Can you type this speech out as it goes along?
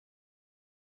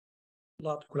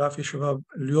الله يعطيكم العافية شباب.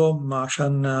 اليوم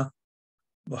عشان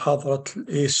محاضرة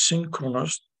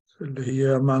synchronous اللي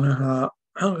هي معناها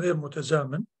غير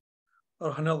متزامن،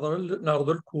 راح نعرض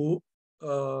لكم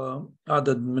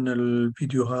عدد من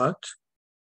الفيديوهات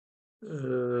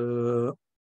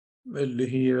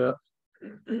اللي هي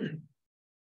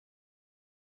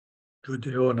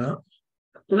موجودة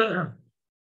هنا.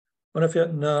 هنا في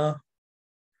عندنا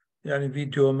يعني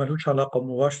فيديو ما لهوش علاقة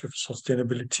مباشرة في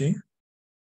السستينابيلتي،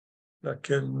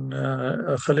 لكن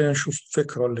خلينا نشوف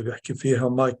الفكرة اللي بيحكي فيها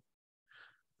مايك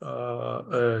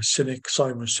سينيك،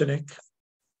 سايمون سينيك.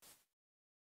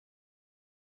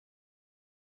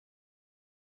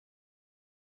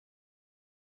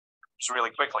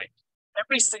 Really quickly.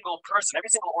 Every single person,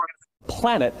 every single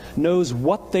planet knows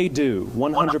what they do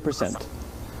 100%.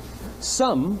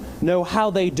 Some know how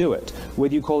they do it,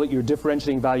 whether you call it your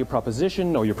differentiating value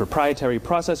proposition or your proprietary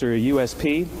process or your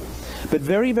USP. But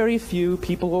very, very few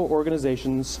people or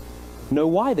organizations know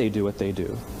why they do what they do.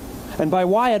 And by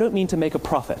why, I don't mean to make a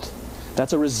profit.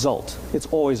 That's a result. It's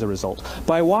always a result.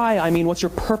 By why, I mean what's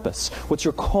your purpose? What's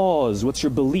your cause? What's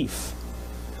your belief?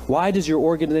 Why does your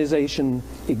organization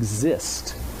exist?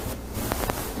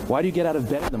 Why do you get out of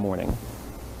bed in the morning?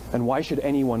 And why should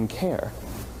anyone care?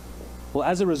 Well,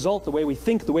 as a result, the way we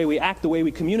think, the way we act, the way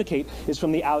we communicate is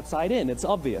from the outside in. It's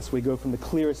obvious. We go from the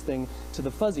clearest thing to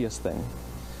the fuzziest thing.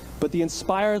 But the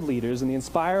inspired leaders and the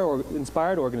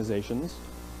inspired organizations,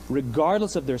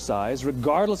 regardless of their size,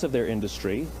 regardless of their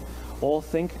industry, all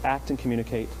think, act, and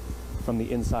communicate from the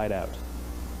inside out.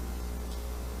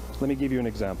 Let me give you an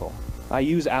example. I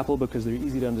use Apple because they're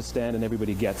easy to understand and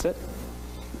everybody gets it.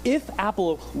 If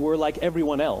Apple were like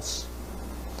everyone else,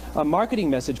 a marketing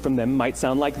message from them might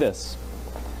sound like this.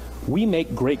 We make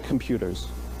great computers.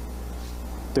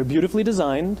 They're beautifully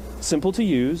designed, simple to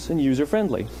use, and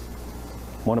user-friendly.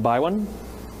 Want to buy one?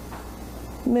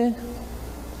 Meh.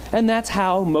 And that's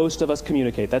how most of us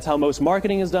communicate. That's how most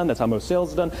marketing is done, that's how most sales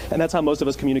is done, and that's how most of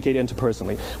us communicate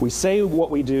interpersonally. We say what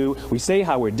we do, we say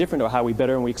how we're different or how we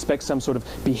better, and we expect some sort of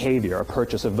behavior, a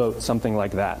purchase, a vote, something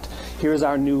like that. Here's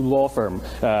our new law firm.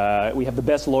 We have the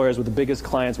best lawyers with the biggest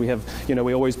clients. We have,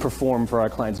 we always perform for our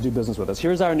clients, do business with us.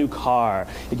 Here's our new car.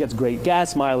 It gets great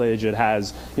gas mileage. It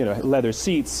has, leather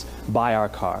seats. Buy our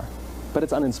car. But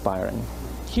it's uninspiring.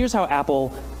 Here's how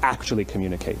Apple actually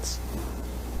communicates.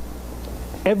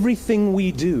 Everything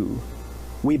we do,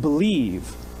 we believe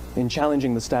in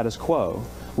challenging the status quo.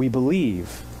 We believe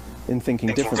in thinking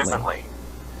differently.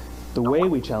 The way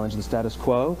we challenge the status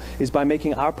quo is by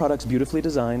making our products beautifully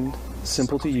designed,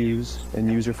 simple to use, and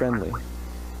user-friendly.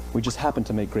 We just happen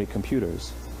to make great computers.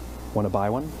 Want to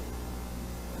buy one?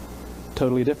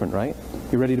 Totally different, right?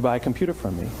 You're ready to buy a computer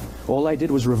from me. All I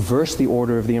did was reverse the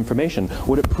order of the information.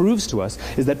 What it proves to us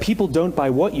is that people don't buy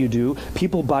what you do,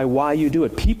 people buy why you do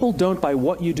it. People don't buy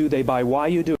what you do, they buy why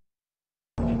you do it.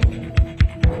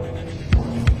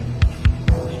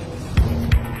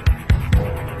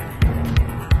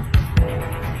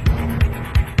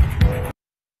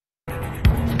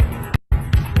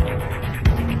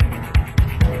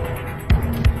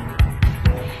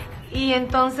 Y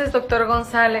entonces, doctor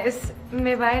González,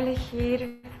 ¿me va a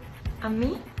elegir a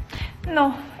mí? No,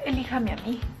 elíjame a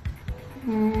mí.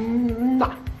 No.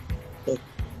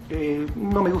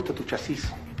 No me gusta tu chasis.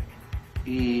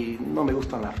 Y no me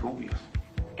gustan las rubias.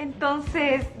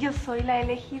 Entonces, ¿yo soy la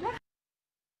elegida?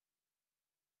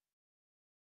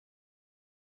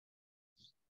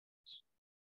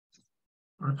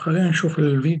 خلينا نشوف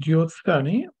الفيديو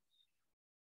الثاني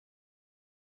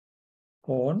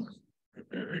هون.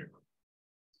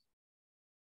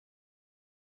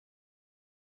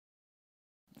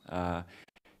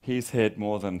 He's had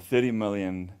more than 30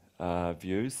 million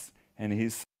views, and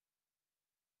he's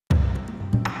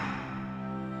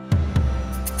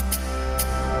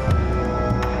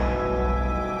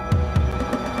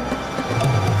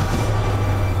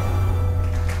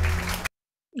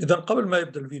إذا قبل ما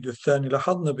يبدأ الفيديو الثاني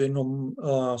لاحظنا بأنه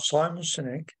سايمون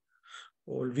سينيك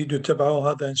والفيديو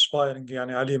تبعه هذا inspiring،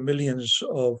 يعني عليه millions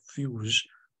of views.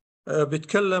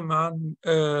 بيتكلم عن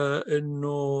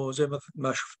انه زي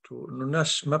ما شفتوا انه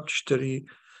الناس ما بتشتري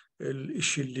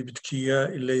الاشي اللي بدك اياه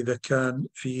الا اذا كان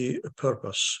في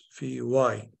purpose، في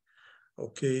why.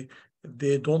 Okay,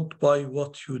 they don't buy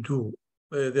what you do.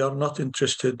 They are not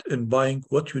interested in buying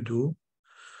what you do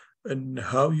and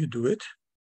how you do it,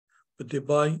 but they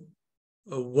buy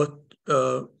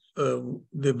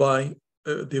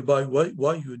they buy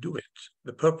why you do it,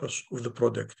 the purpose of the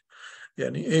product.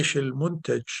 يعني ايش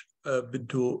المنتج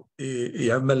بده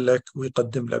يعمل لك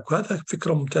ويقدم لك. وهذا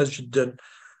فكرة ممتاز جدا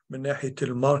من ناحية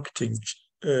الماركتينج،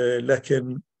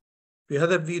 لكن في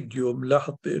هذا الفيديو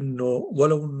ملاحظ بأنه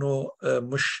ولو أنه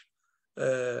مش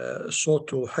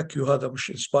صوته وحكيه هذا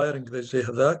مش inspiring زي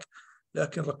هذاك،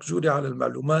 لكن ركزوا لي على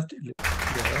المعلومات اللي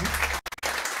فيها.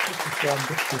 شو عم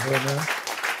بحكي هنا.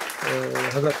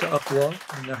 هذاك أقوى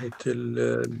من ناحية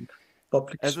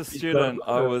public As a speaker. student,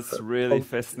 I was really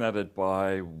fascinated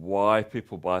by why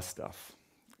people buy stuff.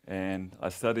 And I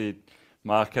studied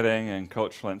marketing and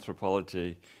cultural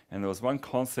anthropology, and there was one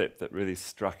concept that really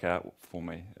struck out for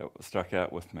me. It struck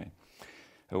out with me.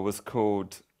 It was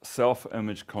called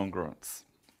self-image congruence.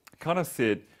 It kind of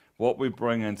said what we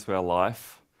bring into our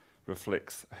life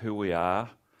reflects who we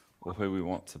are or who we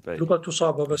want to be. لغته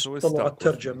صعبة بس It's always طلعوا stuck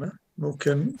with me. الترجمة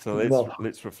ممكن So واضحة.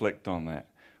 let's reflect on that.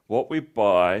 What we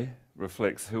buy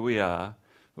reflects who we are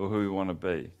or who we want to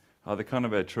be, either kind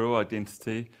of our true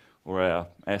identity or our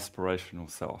aspirational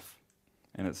self,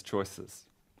 and its choices.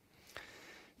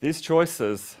 These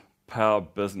choices power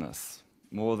business.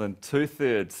 More than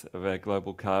 2/3 of our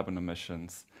global carbon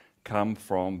emissions come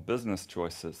from business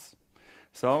choices.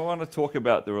 So I want to talk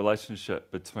about the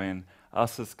relationship between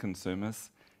us as consumers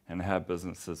and how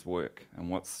businesses work and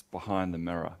what's behind the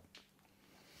mirror.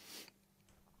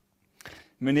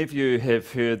 Many of you have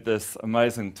heard this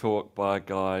amazing talk by a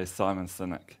guy, Simon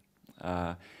Sinek.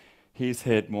 He's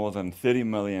had more than 30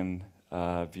 million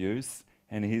views,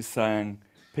 and he's saying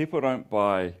people don't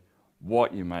buy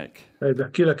what you make.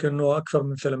 بحكي لك إنه أكثر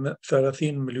من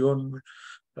 30 مليون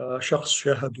شخص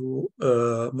شاهدوا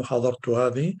محاضرته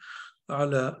هذه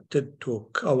على تيد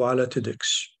توك أو على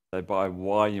تيدكس. They buy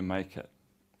why you make it.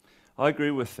 I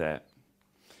agree with that,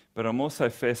 but I'm also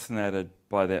fascinated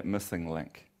by that missing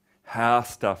link, how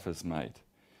stuff is made,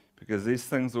 because these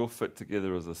things all fit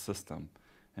together as a system,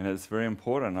 and it's very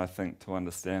important, I think, to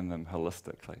understand them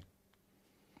holistically.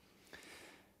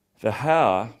 The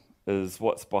how is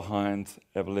what's behind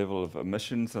our level of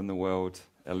emissions in the world,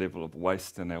 our level of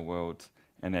waste in our world,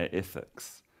 and our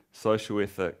ethics, social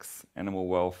ethics, animal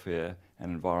welfare,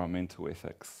 and environmental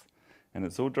ethics. And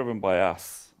it's all driven by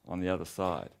us on the other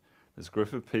side. This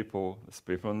group of people, there's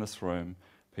people in this room,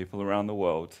 people around the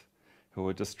world, who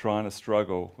are just trying to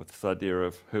struggle with this idea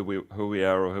of who we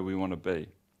are or who we want to be.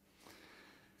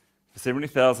 For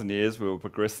 70,000 years, we were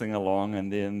progressing along,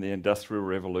 and then the Industrial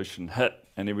Revolution hit,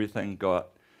 and everything got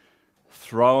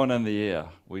thrown in the air.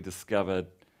 We discovered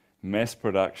mass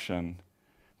production.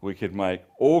 We could make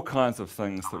all kinds of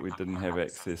things that we didn't have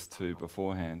access to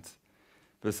beforehand.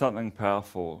 But something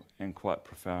powerful and quite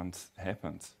profound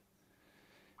happened.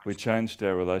 We changed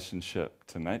our relationship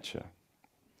to nature.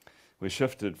 We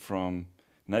shifted from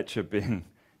nature being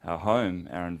our home,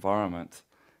 our environment,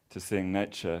 to seeing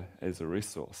nature as a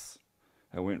resource.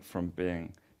 It went from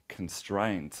being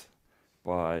constrained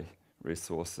by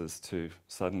resources to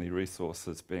suddenly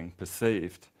resources being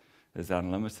perceived as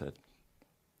unlimited.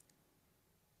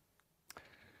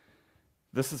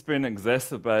 This has been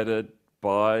exacerbated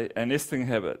by our nesting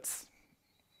habits.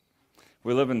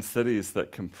 We live in cities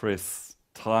that compress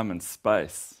time and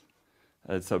space.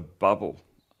 It's a bubble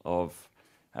of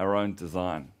our own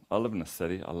design. I live in a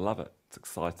city, I love it. It's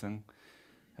exciting,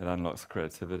 it unlocks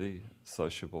creativity,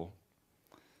 sociable,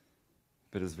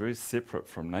 but it's very separate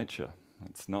from nature.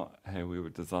 It's not how we were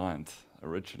designed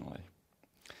originally.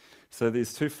 So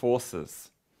these two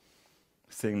forces,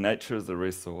 seeing nature as a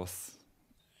resource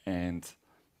and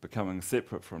becoming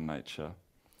separate from nature,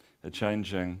 are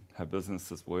changing how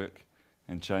businesses work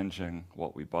and changing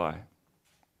what we buy.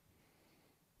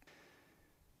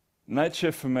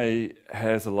 Nature for me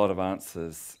has a lot of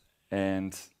answers,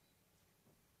 and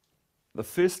the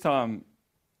first time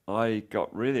I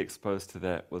got really exposed to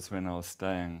that was when I was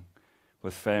staying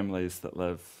with families that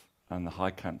live in the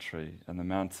high country, in the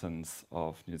mountains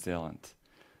of New Zealand,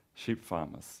 sheep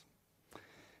farmers.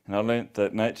 And I learnt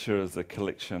that nature is a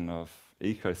collection of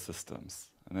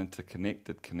ecosystems, an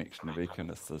interconnected connection of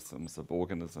ecosystems, of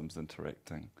organisms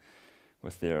interacting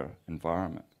with their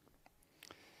environment.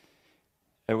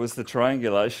 It was the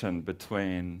triangulation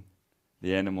between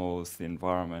the animals, the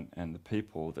environment, and the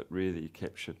people that really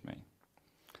captured me.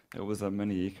 It was a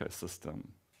mini ecosystem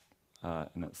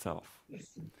in itself.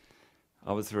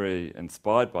 I was very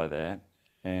inspired by that,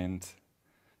 and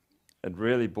it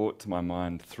really brought to my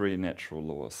mind 3 natural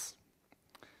laws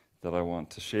that I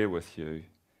want to share with you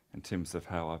in terms of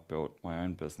how I've built my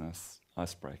own business,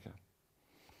 Icebreaker.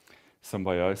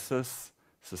 Symbiosis,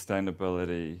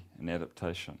 sustainability, and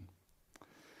adaptation.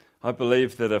 I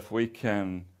believe that if we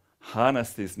can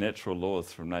harness these natural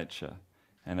laws from nature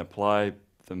and apply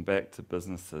them back to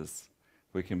businesses,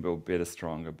 we can build better,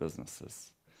 stronger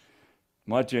businesses.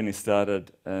 My journey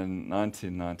started in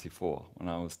 1994 when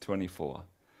I was 24.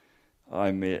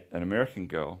 I met an American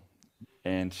girl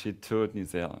and she toured New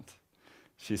Zealand.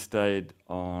 She stayed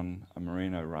on a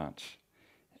merino ranch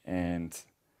and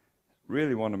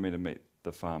really wanted me to meet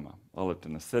the farmer. I lived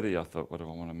in the city. I thought, what do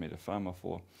I want to meet a farmer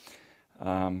for?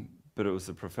 But it was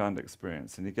a profound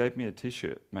experience. And he gave me a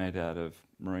t-shirt made out of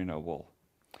merino wool.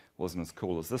 Wasn't as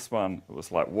cool as this one. It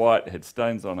was like white, it had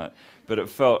stones on it, but it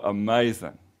felt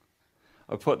amazing.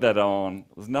 I put that on.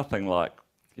 It was nothing like,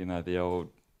 the old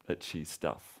itchy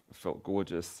stuff. It felt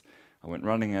gorgeous. I went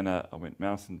running in it. I went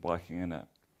mountain biking in it.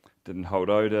 Didn't hold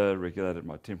odour, regulated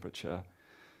my temperature.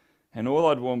 And all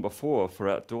I'd worn before for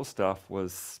outdoor stuff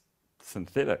was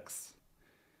synthetics,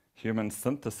 humans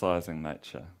synthesizing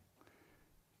nature,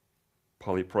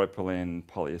 polypropylene,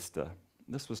 polyester.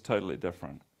 This was totally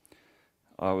different.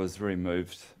 I was very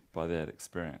moved by that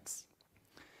experience.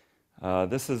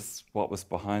 This is what was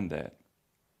behind that.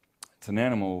 It's an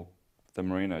animal, the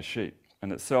merino sheep,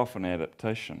 and itself an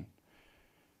adaptation.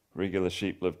 Regular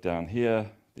sheep lived down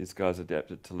here. These guys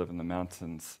adapted to live in the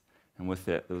mountains, and with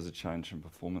that there was a change in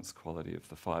performance quality of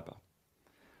the fibre.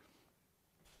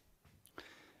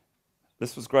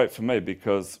 This was great for me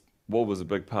because wool was a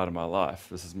big part of my life.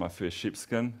 This is my first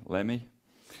sheepskin, Lammy.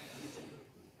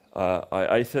 I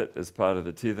ate it as part of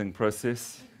the teething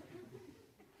process.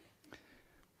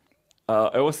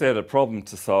 I also had a problem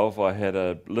to solve. I had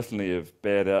a litany of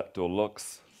bad outdoor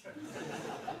looks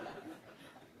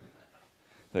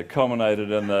that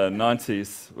culminated in the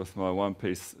 90s with my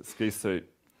one-piece ski suit.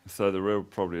 So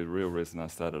probably the real reason I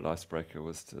started Icebreaker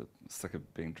was sick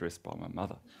of being dressed by my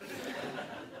mother.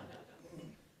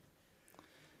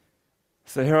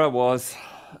 So here I was,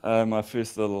 my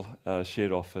first little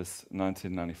shared office,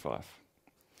 1995.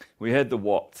 We had the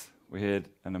what. We had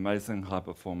an amazing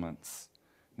high-performance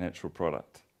natural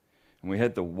product. And we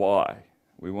had the why.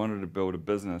 We wanted to build a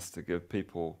business to give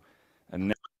people a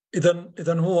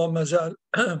إذا هو ما زال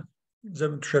زي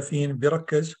ما انتم شايفين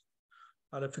بيركز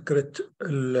على فكرة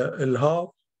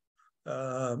الهاو.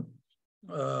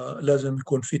 لازم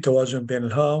يكون في توازن بين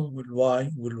الهاو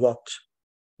والواي والوات.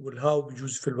 والهاو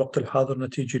بيجوز في الوقت الحاضر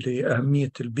نتيجة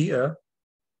لأهمية البيئة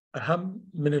أهم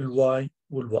من الواي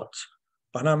والوات.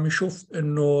 فاحنا عم نشوف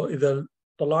إنه إذا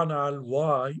طلعنا على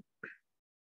الواي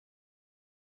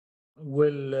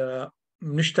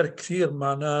ونشترك كثير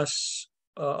مع ناس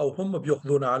أو هم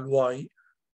بيأخذونا على الواي،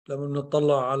 لما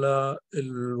نطلع على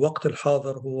الوقت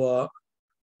الحاضر هو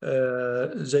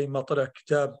زي ما طلع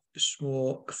كتاب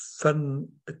اسمه فن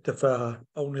التفاهة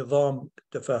أو نظام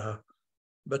التفاهة.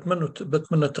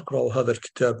 بتمنى تقرأوا هذا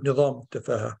الكتاب، نظام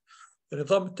التفاهة.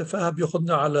 نظام التفاهة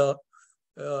بيأخذنا على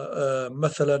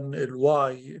مثلا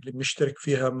الواي اللي بنشترك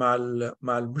فيها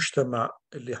مع المجتمع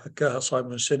اللي حكاها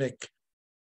سايمون سينيك،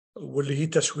 واللي هي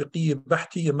تسويقية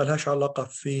بحتية ما لهاش علاقة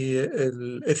في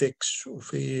الإثيكس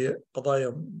وفي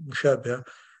قضايا مشابهة.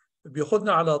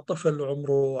 بيأخذنا على طفل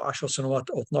عمره 10 سنوات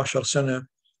أو 12 سنة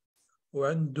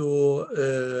وعنده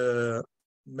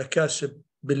مكاسب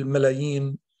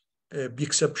بالملايين،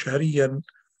 بيكسب شهريا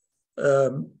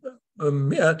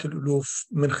مئات الألوف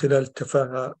من خلال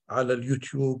التفاهة على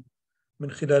اليوتيوب،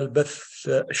 من خلال بث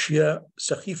أشياء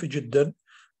سخيفة جدا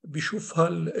بيشوفها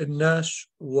الناس.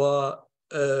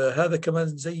 وهذا كمان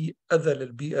زي أذى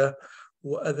للبيئة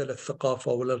وأذى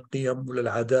للثقافة وللقيم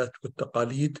وللعادات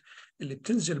والتقاليد اللي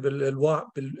بتنزل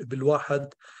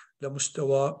بالواحد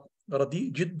لمستوى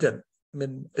رديء جدا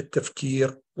من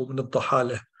التفكير ومن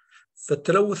الضحالة.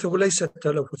 فالتلوث هو ليس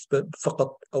التلوث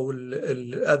فقط أو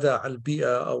الأذى على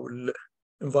البيئة أو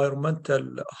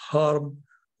environmental harm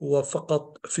هو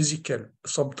فقط physical.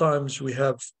 Sometimes we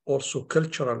have also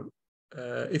cultural,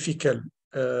 ethical,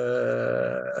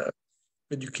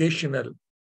 educational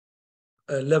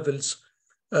levels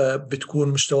بتكون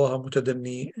مستواها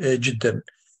متدني جدا.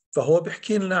 فهو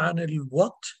بيحكي لنا عن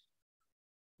الوات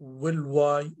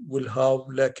والواي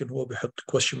والهاو، لكن هو بيحط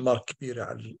question mark كبيرة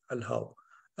على الهاو.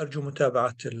 أرجو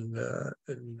متابعة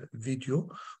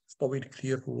الفيديو، طويل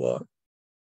كثير. هو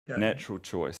يعني natural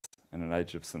choice in an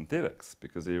age of synthetics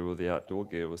because all the outdoor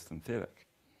gear was synthetic.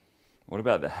 What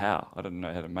about the how? I didn't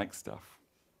know how to make stuff.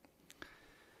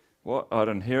 What I'd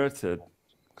inherited,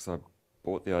 because I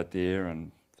bought the idea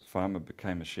and the farmer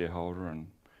became a shareholder, and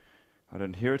I'd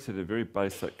inherited a very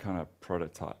basic kind of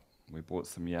prototype. We bought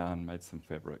some yarn, made some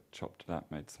fabric, chopped it up,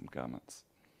 made some garments,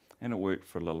 and it worked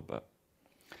for a little bit.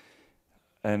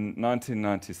 In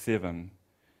 1997,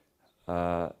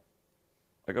 I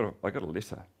got a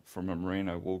letter from a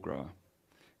merino wool grower,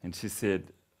 and she said,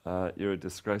 "You're a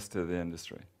disgrace to the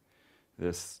industry.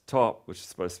 This top, which is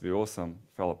supposed to be awesome,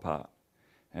 fell apart."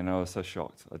 And I was so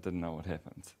shocked. I didn't know what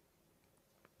happened.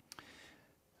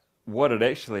 What had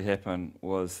actually happened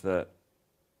was that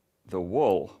the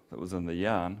wool that was in the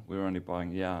yarn, we were only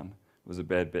buying yarn, was a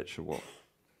bad batch of wool.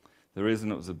 The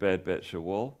reason it was a bad batch of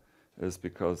wool is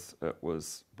because it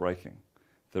was breaking.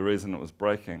 The reason it was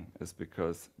breaking is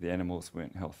because the animals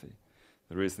weren't healthy.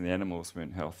 The reason the animals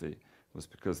weren't healthy was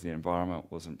because the environment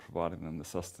wasn't providing them the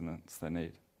sustenance they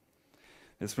need.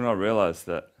 That's when I realized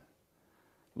that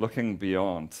looking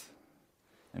beyond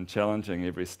and challenging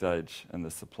every stage in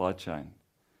the supply chain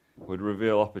would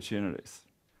reveal opportunities,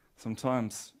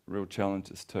 sometimes real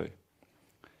challenges too.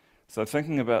 So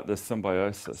thinking about this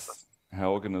symbiosis,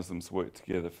 how organisms work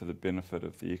together for the benefit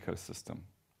of the ecosystem.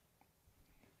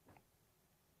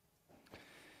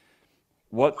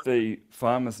 What the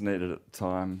farmers needed at the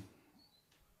time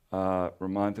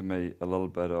reminded me a little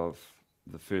bit of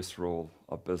the first rule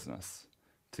of business.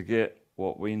 To get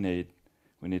what we need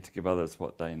to give others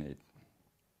what they need.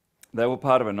 They were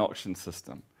part of an auction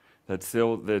system. They'd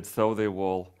sell their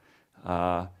wool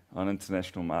on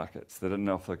international markets. They didn't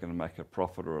know if they were going to make a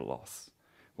profit or a loss.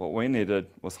 What we needed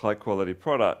was high quality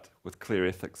product with clear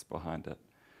ethics behind it.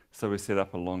 So we set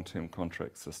up a long-term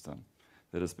contract system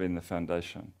that has been the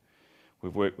foundation.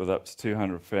 We've worked with up to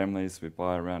 200 families. We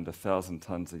buy around 1,000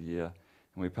 tonnes a year,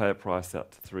 and we pay a price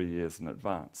out to 3 years in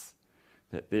advance.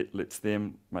 That lets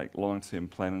them make long-term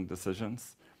planning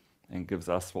decisions and gives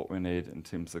us what we need in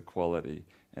terms of quality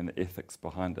and the ethics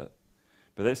behind it.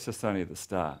 But that's just only the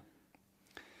start.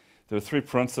 There are 3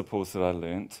 principles that I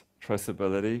learnt.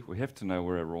 Traceability, we have to know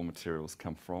where our raw materials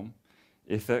come from.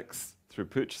 Ethics, through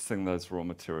purchasing those raw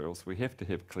materials, we have to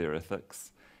have clear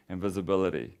ethics. And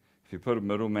visibility, if you put a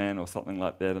middleman or something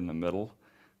like that in the middle,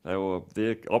 they're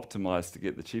optimized to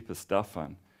get the cheapest stuff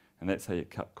in, and that's how you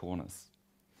cut corners.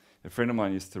 A friend of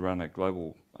mine used to run a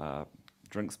global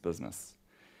drinks business.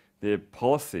 Their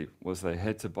policy was they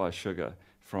had to buy sugar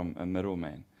from a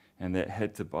middleman, and that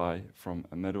had to buy from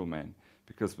a middleman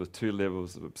because with 2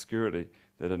 levels of obscurity,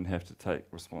 they didn't have to take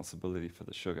responsibility for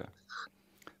the sugar.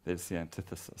 That's the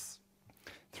antithesis.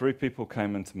 3 people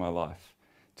came into my life.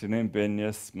 Janine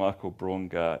Benyus, Michael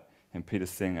Braungart, and Peter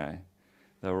Senge.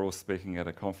 They were all speaking at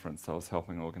a conference I was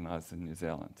helping organise in New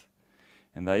Zealand.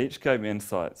 And they each gave me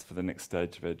insights for the next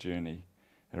stage of our journey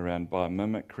around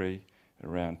biomimicry,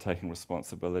 around taking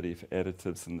responsibility for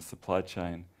additives in the supply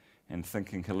chain, and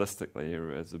thinking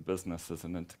holistically as a business as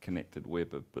an interconnected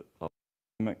web of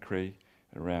biomimicry,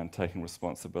 around taking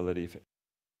responsibility for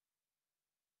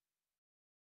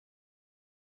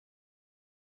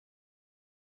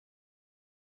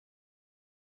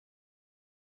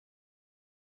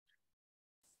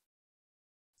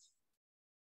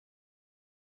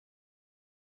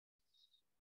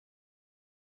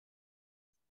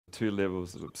two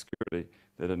levels of obscurity,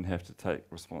 they didn't have to take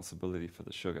responsibility for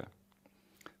the sugar.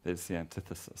 That's the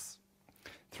antithesis.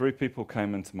 3 people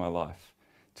came into my life.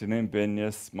 Janine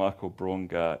Benyus, Michael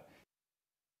Braungart.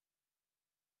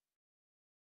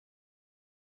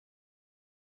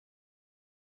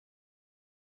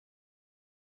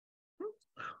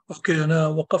 أوكي، أنا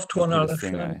وقفت هنا Peter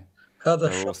علشان Senge. هذا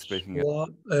They were all الشخص speaking هو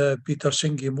بيتر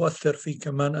سينجي، مؤثر فيه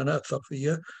كمان، أنا أثر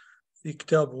فيه في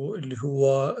كتابه اللي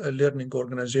هو Learning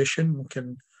Organization.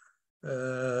 ممكن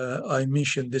I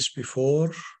mentioned this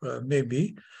before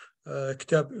maybe.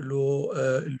 كتاب له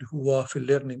اللي هو في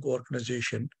Learning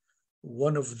Organization,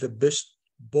 one of the best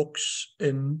books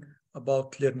in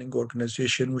about learning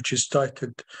organization, which is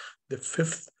titled The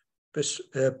Fifth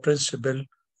Principle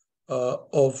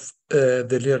of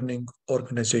the Learning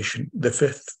Organization. The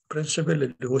Fifth Principle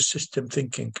اللي هو System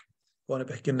Thinking. وأنا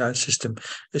بحكي لنا عن System.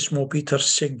 اسمه بيتر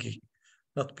سينجي،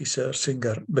 not بيتر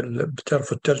سينجر.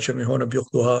 بتعرفوا الترجمة هون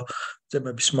بياخذوها زي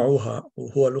ما بيسمعوها،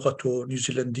 وهو لغته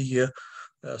نيوزيلندية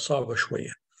صعبة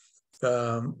شوية.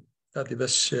 فهذه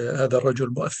بس هذا الرجل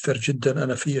مؤثر جدا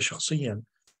أنا فيه شخصيا،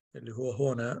 اللي هو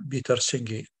هون بيتر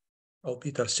سينجي أو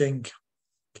بيتر سينج،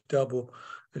 كتابه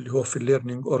اللي هو في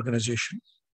Learning Organization.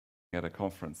 At a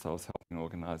conference I was helping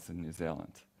organise in New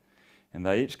Zealand. And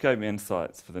they each gave me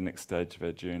insights for the next stage of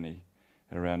our journey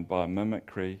around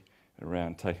biomimicry,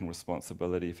 around taking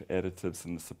responsibility for additives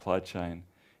in the supply chain,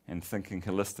 and thinking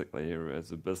holistically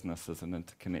as a business as an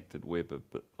interconnected web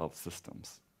of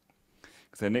systems.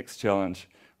 Because our next challenge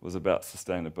was about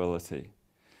sustainability.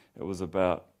 It was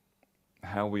about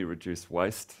how we reduce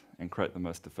waste and create the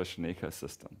most efficient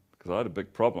ecosystem. Because I had a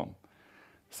big problem.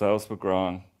 Sales were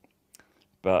growing,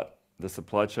 but the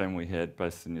supply chain we had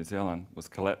based in New Zealand was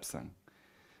collapsing.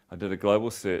 I did a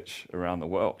global search around the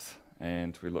world,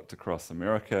 and we looked across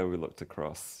America, we looked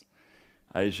across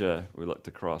Asia, we looked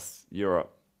across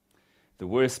Europe. The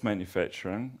worst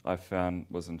manufacturing I found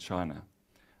was in China.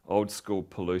 Old school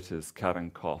polluters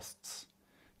cutting costs.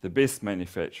 The best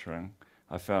manufacturing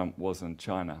I found was in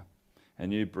China. A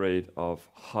new breed of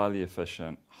highly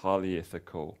efficient, highly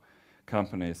ethical,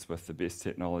 companies with the best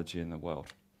technology in the world.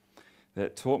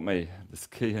 That taught me this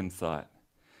key insight.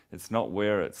 It's not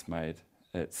where it's made,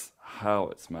 it's how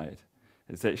it's made.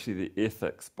 It's actually the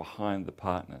ethics behind the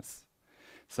partners.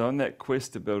 So in that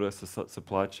quest to build a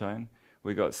supply chain,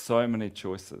 we got so many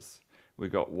choices. We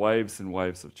got waves and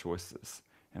waves of choices.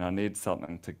 And I need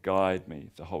something to guide me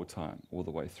the whole time, all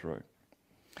the way through.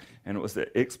 And it was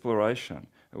that exploration.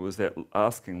 It was that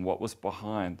asking what was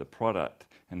behind the product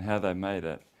and how they made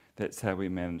it. That's how we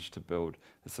managed to build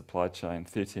a supply chain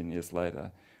 13 years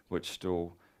later, which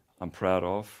still I'm proud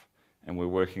of, and we're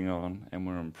working on, and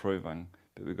we're improving,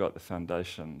 but we've got the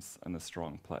foundations in a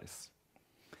strong place.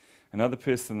 Another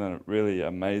person that really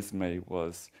amazed me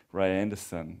was Ray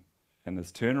Anderson and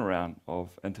his turnaround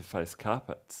of Interface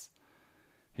Carpets.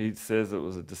 He says it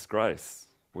was a disgrace.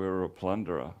 We were a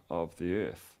plunderer of the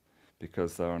earth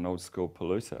because they were an old school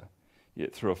polluter.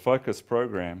 Yet through a focused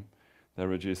program, they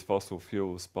reduced fossil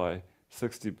fuels by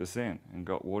 60% and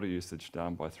got water usage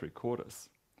down by 3/4.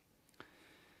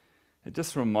 It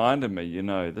just reminded me, you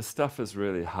know, this stuff is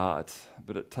really hard,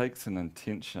 but it takes an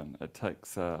intention. It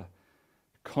takes a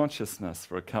consciousness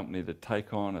for a company to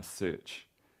take on a search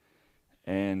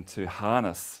and to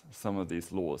harness some of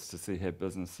these laws to see how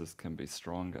businesses can be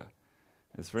stronger.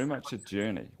 It's very much a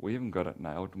journey. We haven't got it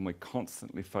nailed, and we're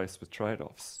constantly faced with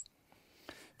trade-offs.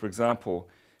 For example,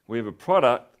 we have a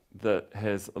product that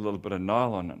has a little bit of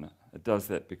nylon in it. It does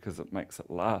that because it makes it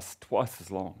last twice as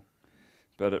long,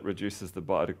 but it reduces the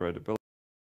biodegradability.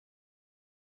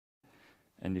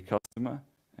 And your customer,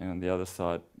 and on the other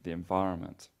side, the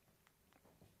environment.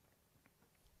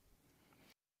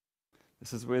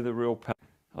 This is where the real power,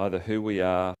 either who we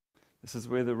are, this is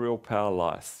where the real power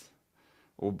lies.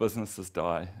 All businesses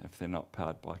die if they're not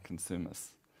powered by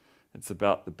consumers. It's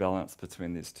about the balance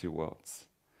between these two worlds.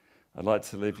 I'd like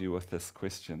to leave you with this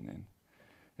question then.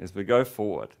 As we go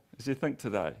forward, as you think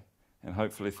today, and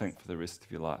hopefully think for the rest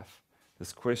of your life,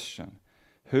 this question,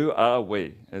 who are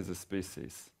we as a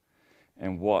species,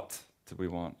 and what do we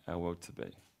want our world to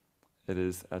be? It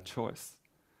is our choice.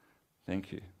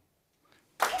 Thank you.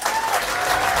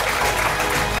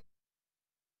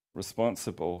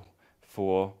 Responsible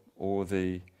for all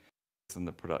the in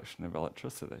the production of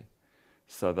electricity.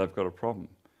 So they've got a problem.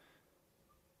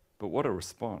 But what a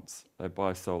response. They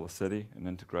buy Solar City and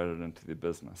integrate it into their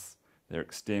business. They're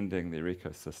extending their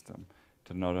ecosystem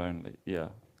to not only,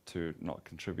 to not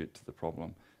contribute to the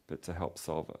problem, but to help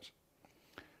solve it.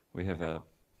 We have a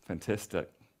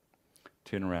fantastic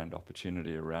turnaround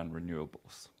opportunity around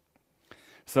renewables.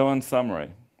 So in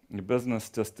summary, your business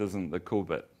just isn't the cool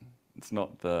bit. It's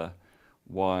not the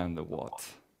why and the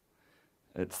what.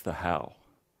 It's the how.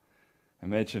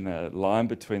 Imagine a line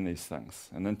between these things,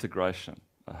 an integration,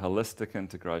 a holistic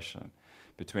integration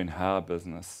between how a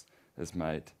business is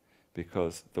made,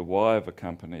 because the why of a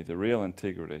company, the real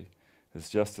integrity, is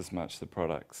just as much the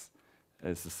products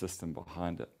as the system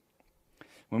behind it.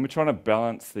 When we're trying to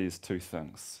balance these two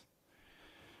things,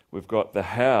 we've got the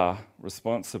how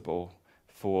responsible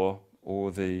for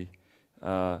all the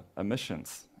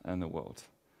emissions in the world,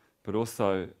 but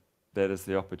also that is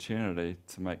the opportunity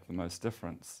to make the most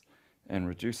difference and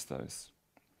reduce those.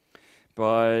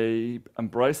 By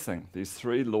embracing these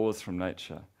three laws from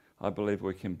nature, I believe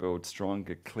we can build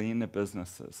stronger, cleaner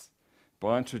businesses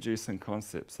by introducing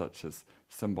concepts such as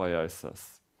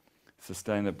symbiosis,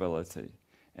 sustainability,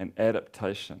 and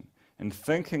adaptation. And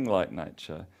thinking like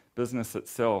nature, business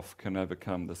itself can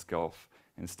overcome this gulf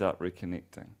and start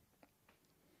reconnecting.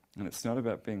 And it's not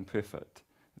about being perfect,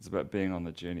 it's about being on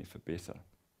the journey for better.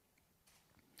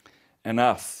 And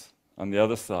us, on the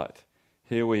other side,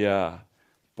 here we are,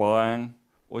 buying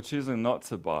or choosing not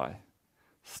to buy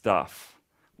stuff,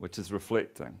 which is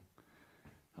reflecting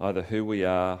either who we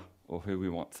are or who we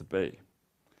want to be.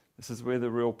 This is where the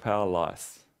real power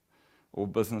lies. All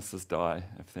businesses die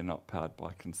if they're not powered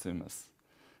by consumers.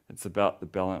 It's about the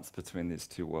balance between these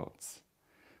two worlds.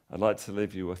 I'd like to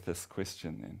leave you with this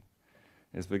question then.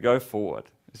 As we go forward,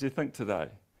 as you think today,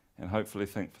 and hopefully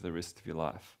think for the rest of your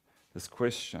life, this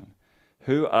question,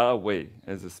 who are we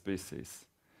as a species,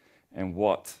 and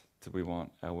what do we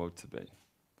want our world to be?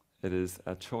 It is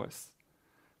our choice.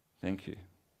 Thank you.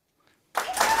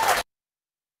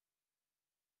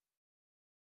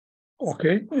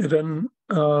 اوكي اذا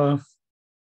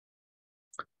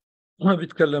هنا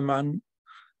بيتكلم عن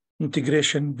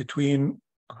integration between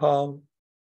how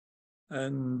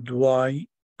and why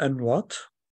and what،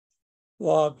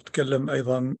 وبيتكلم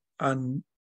ايضا عن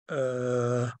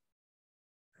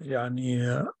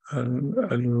يعني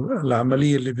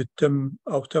العملية اللي بتتم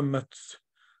او تمت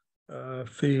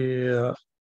في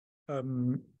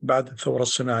بعد الثورة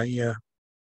الصناعية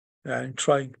and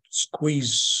trying to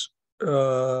squeeze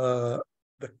the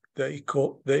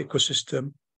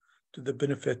ecosystem to the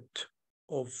benefit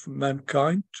of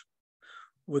mankind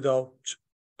without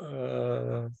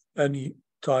any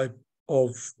type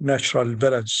of natural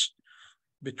balance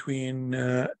between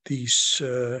these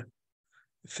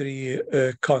three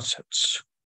concepts.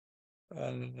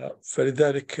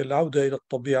 فلذلك العودة إلى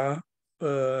الطبيعة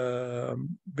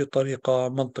بطريقة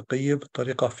منطقية،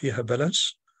 بطريقة فيها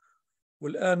بالانس.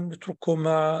 والآن نترككم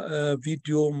مع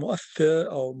فيديو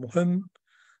مؤثر أو مهم،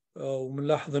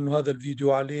 ومنلاحظ أنه هذا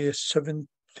الفيديو عليه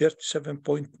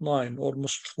 37.9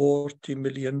 almost 40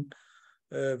 million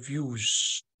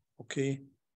views. أوكي،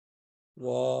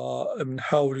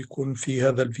 وبنحاول يكون في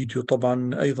هذا الفيديو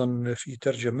طبعا أيضا في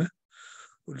ترجمة،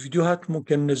 والفيديوهات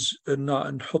ممكن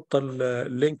نحط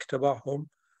اللينك تبعهم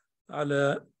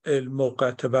على الموقع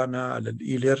تبعنا على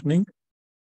الإي ليرنينج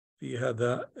في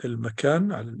هذا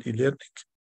المكان على الإي ليرنينج.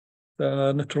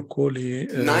 فنتركه ل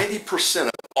 90%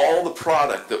 of all the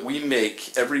product that we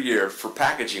make every year for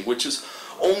packaging, which is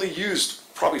only used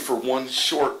probably for one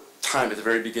short time at the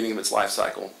very beginning of its life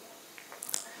cycle,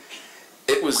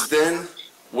 it was then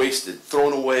wasted,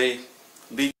 thrown away,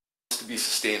 legal to be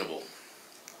sustainable,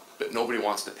 but nobody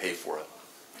wants to pay for it.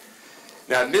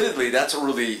 Now, admittedly, that's a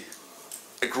really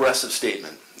aggressive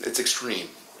statement. It's extreme.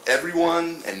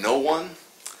 Everyone and no one,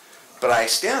 but I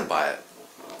stand by it.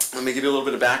 Let me give you a little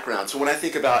bit of background. So when I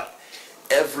think about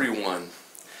everyone,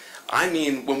 I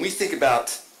mean, when we think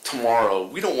about tomorrow,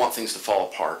 we don't want things to fall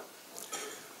apart.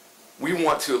 We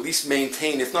want to at least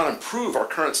maintain, if not improve, our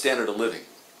current standard of living.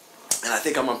 And I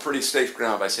think I'm on pretty safe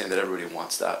ground by saying that everybody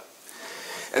wants that.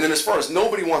 And then as far as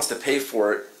nobody wants to pay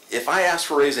for it, if I asked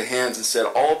for a raise of hands and said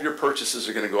all of your purchases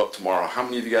are going to go up tomorrow, how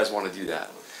many of you guys want to do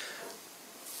that?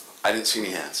 I didn't see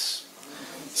any hands.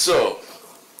 So,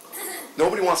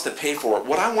 nobody wants to pay for it.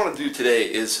 What I want to do today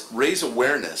is raise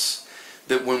awareness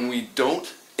that when we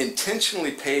don't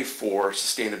intentionally pay for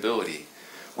sustainability,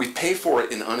 we pay for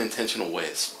it in unintentional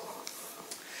ways.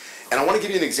 And I want to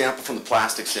give you an example from the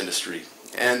plastics industry.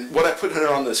 And what I put here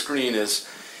on the screen is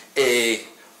an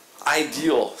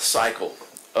ideal cycle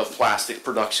of plastic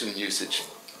production and usage.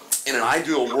 In an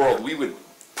ideal world, we would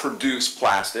produce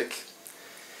plastic,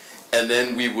 and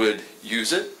then we would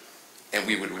use it, and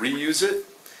we would reuse it,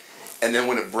 and then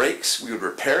when it breaks, we would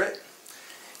repair it,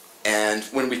 and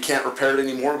when we can't repair it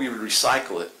anymore, we would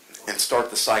recycle it and start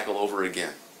the cycle over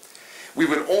again. We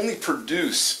would only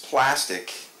produce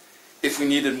plastic if we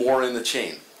needed more in the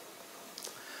chain.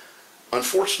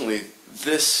 Unfortunately,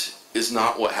 this is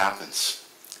not what happens.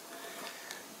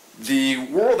 The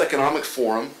World Economic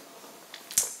Forum,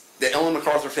 the Ellen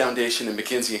MacArthur Foundation and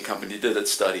McKinsey & Company did a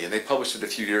study, and they published it a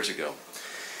few years ago.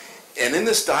 And in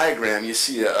this diagram, you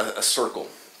see a circle.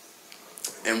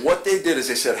 And what they did is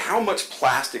they said how much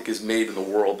plastic is made in the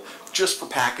world just for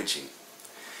packaging.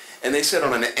 And they said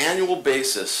on an annual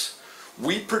basis,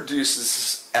 we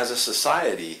produce as a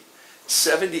society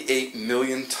 78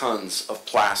 million tons of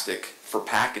plastic for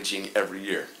packaging every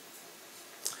year.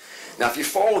 Now, if you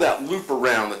follow that loop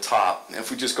around the top, and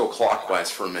if we just go clockwise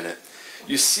for a minute,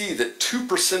 you see that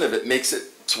 2% of it makes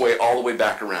its way all the way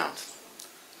back around.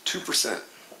 2%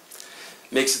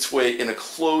 makes its way in a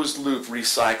closed loop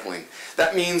recycling.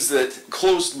 That means that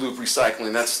closed loop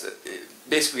recycling, that's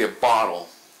basically a bottle.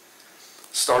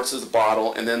 Starts as a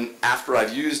bottle, and then after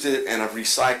I've used it and I've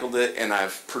recycled it and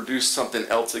I've produced something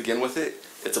else again with it,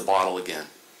 it's a bottle again.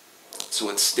 So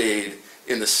it stayed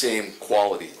in the same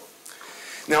quality.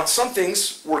 Now, some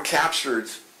things were captured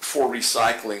for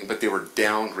recycling, but they were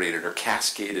downgraded or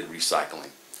cascaded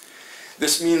recycling.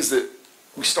 This means that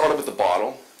we started with the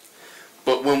bottle,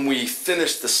 but when we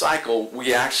finished the cycle,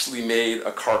 we actually made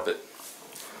a carpet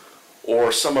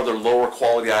or some other lower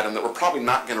quality item that we're probably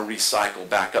not going to recycle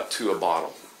back up to a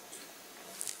bottle.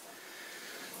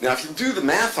 Now, if you do the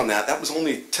math on that, that was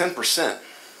only 10%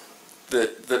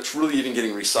 that's really even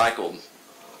getting recycled.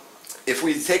 If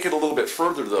we take it a little bit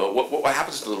further, though, what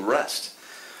happens to the rest?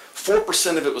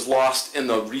 4% of it was lost in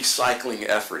the recycling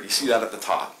effort. You see that at the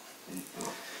top.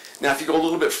 Now, if you go a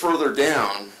little bit further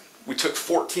down, we took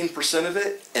 14% of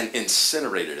it and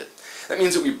incinerated it. That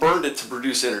means that we burned it to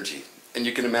produce energy. And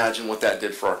you can imagine what that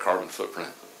did for our carbon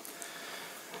footprint.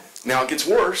 Now, it gets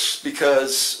worse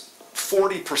because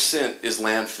 40% is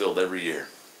landfilled every year.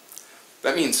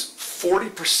 That means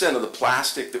 40% of the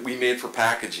plastic that we made for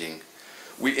packaging,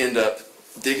 we end up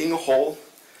digging a hole,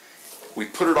 we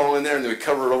put it all in there, and then we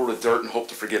cover it over with dirt and hope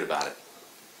to forget about it.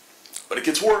 But it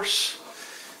gets worse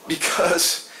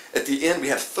because at the end we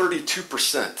have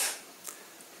 32%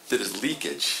 that is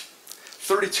leakage.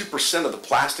 32% of the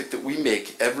plastic that we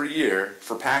make every year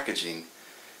for packaging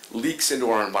leaks into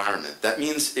our environment. That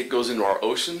means it goes into our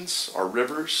oceans, our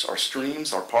rivers, our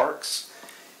streams, our parks.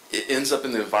 It ends up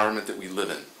in the environment that we live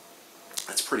in.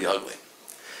 That's pretty ugly.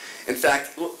 In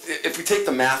fact, if we take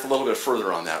the math a little bit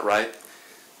further on that, right?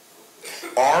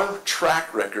 Our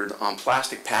track record on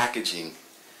plastic packaging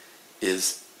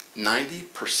is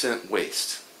 90%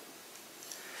 waste.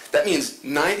 That means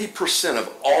 90%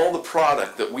 of all the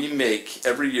product that we make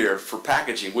every year for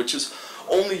packaging, which is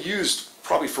only used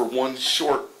probably for one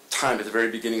short time at the very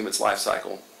beginning of its life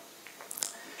cycle,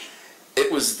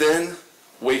 it was then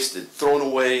wasted, thrown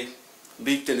away,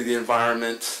 leaked into the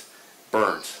environment,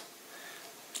 burned.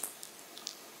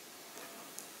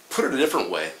 Put it a different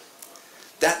way,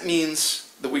 that means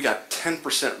that we got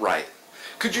 10% right.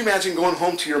 Could you imagine going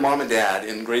home to your mom and dad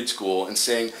in grade school and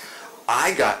saying,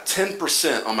 I got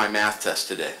 10% on my math test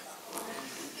today?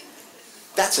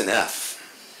 That's an F.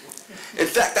 In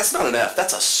fact, that's not an F,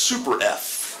 that's a super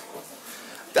F.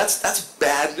 That's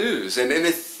bad news. And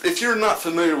if you're not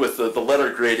familiar with the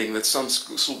letter grading that some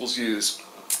schools use,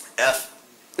 F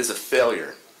is a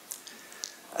failure.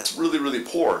 That's really, really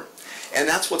poor. And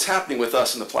that's what's happening with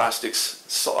us in the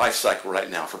plastics life cycle right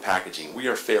now for packaging. We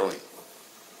are failing.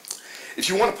 If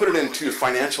you want to put it into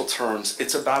financial terms,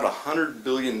 it's about $100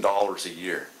 billion a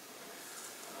year.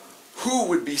 Who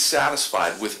would be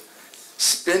satisfied with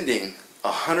spending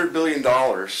 $100 billion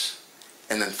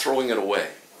and then throwing it away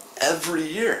every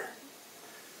year?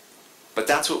 But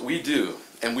that's what we do,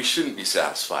 and we shouldn't be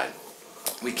satisfied.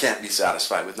 We can't be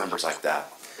satisfied with numbers like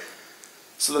that.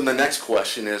 So then the next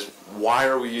question is, why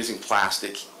are we using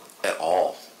plastic at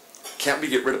all? Can't we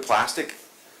get rid of plastic?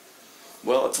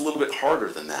 Well, it's a little bit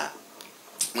harder than that.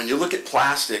 When you look at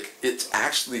plastic, it's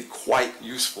actually quite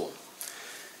useful.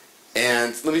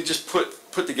 And let me just put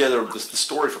together the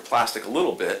story for plastic a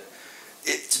little bit.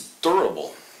 It's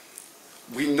durable.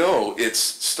 We know it's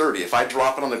sturdy. If I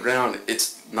drop it on the ground,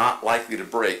 it's not likely to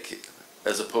break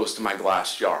as opposed to my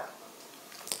glass jar.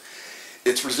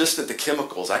 It's resistant to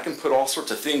chemicals. I can put all sorts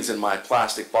of things in my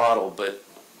plastic bottle, but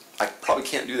I probably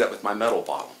can't do that with my metal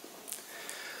bottle.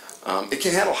 It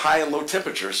can handle high and low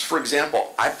temperatures. For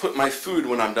example, I put my food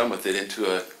when I'm done with it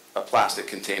into a plastic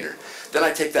container. Then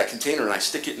I take that container and I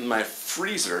stick it in my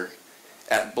freezer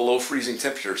at below freezing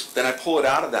temperatures. Then I pull it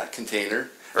out of that container,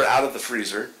 or out of the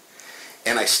freezer,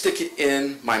 and I stick it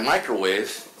in my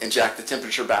microwave and jack the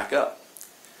temperature back up.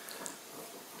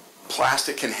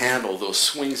 Plastic can handle those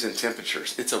swings in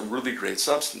temperatures. It's a really great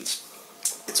substance.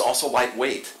 It's also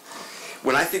lightweight.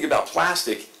 When I think about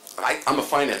plastic, I'm a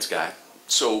finance guy,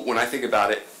 so when I think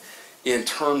about it in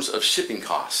terms of shipping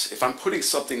costs, if I'm putting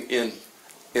something in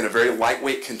a very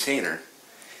lightweight container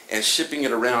and shipping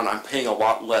it around, I'm paying a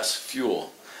lot less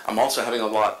fuel. I'm also having a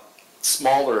lot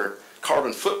smaller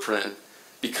carbon footprint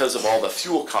because of all the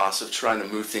fuel costs of trying to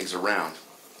move things around.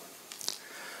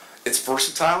 It's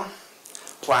versatile.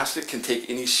 Plastic can take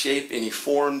any shape, any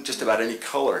form, just about any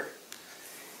color.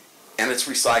 And it's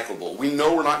recyclable. We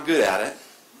know we're not good at it.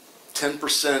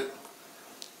 10%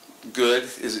 good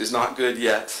is not good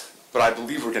yet, but I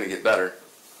believe we're going to get better.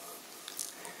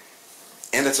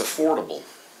 And it's affordable.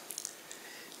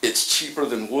 It's cheaper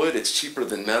than wood, it's cheaper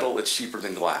than metal, it's cheaper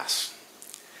than glass.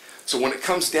 So when it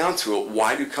comes down to it,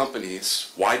 why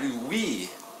do we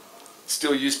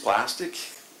still use plastic?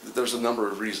 There's a number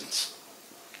of reasons.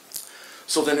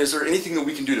 So then, is there anything that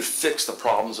we can do to fix the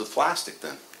problems with plastic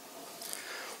then?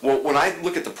 Well, when I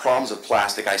look at the problems of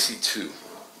plastic, I see two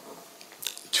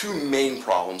main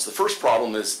problems. The first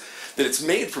problem is that it's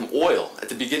made from oil at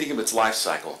the beginning of its life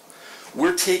cycle.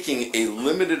 We're taking a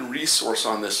limited resource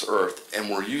on this earth and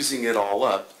we're using it all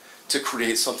up to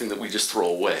create something that we just throw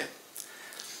away.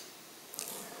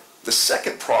 The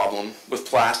second problem with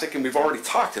plastic, and we've already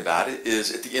talked about it,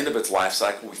 is at the end of its life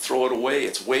cycle, we throw it away,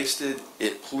 it's wasted,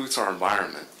 it pollutes our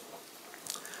environment.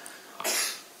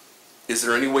 Is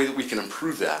there any way that we can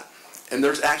improve that? And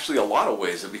there's actually a lot of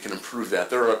ways that we can improve that.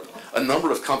 There are a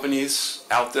number of companies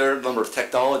out there, a number of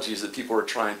technologies that people are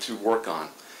trying to work on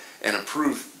and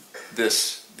improve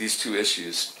these two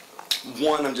issues.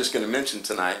 One I'm just going to mention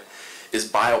tonight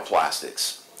is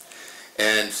bioplastics.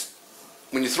 And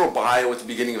when you throw bio at the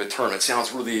beginning of a term, it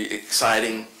sounds really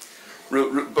exciting,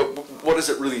 but what does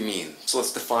it really mean? So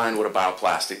let's define what a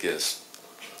bioplastic is.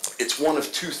 It's one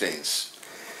of two things.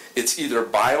 It's either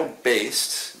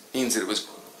bio-based, means that it was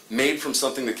made from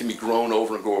something that can be grown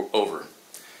over and over.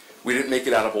 We didn't make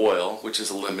it out of oil, which is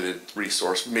a limited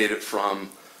resource. We made it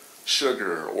from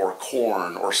sugar or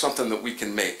corn or something that we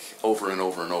can make over and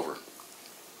over and over.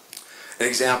 An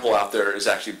example out there is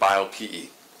actually bio-PE.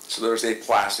 So there's a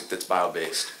plastic that's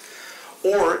bio-based.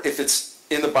 Or if it's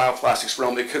in the bioplastics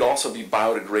realm, it could also be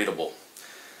biodegradable.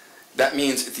 That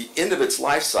means at the end of its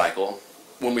life cycle,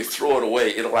 when we throw it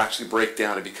away, it'll actually break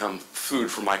down and become food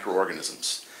for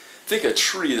microorganisms. Think a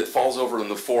tree that falls over in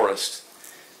the forest,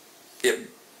 it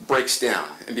breaks down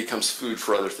and becomes food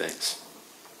for other things.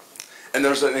 And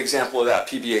there's an example of that,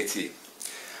 PBAT.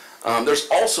 There's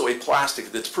also a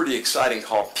plastic that's pretty exciting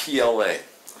called PLA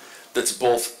that's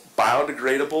both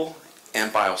biodegradable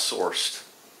and biosourced.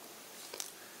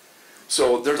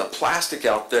 So there's a plastic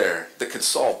out there that could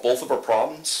solve both of our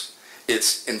problems.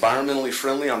 It's environmentally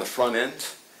friendly on the front end,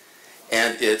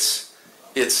 and it's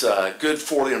good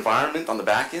for the environment on the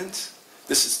back end.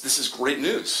 This is great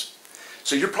news.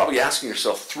 So you're probably asking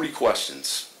yourself 3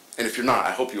 questions. And if you're not,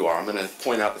 I hope you are. I'm going to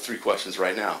point out the 3 questions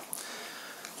right now.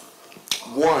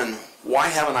 1, why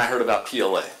haven't I heard about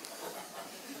PLA?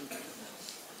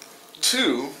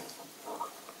 2,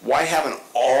 why haven't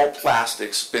all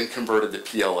plastics been converted to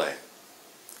PLA?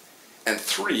 And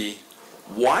 3,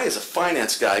 why is a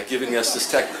finance guy giving us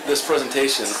this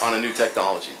presentation on a new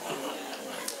technology?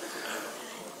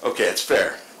 Okay, it's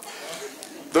fair.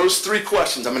 Those 3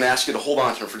 questions, I'm going to ask you to hold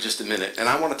on to them for just a minute, and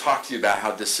I want to talk to you about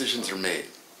how decisions are made.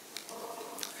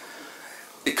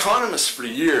 Economists for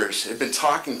years have been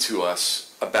talking to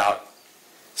us about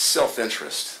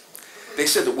self-interest. They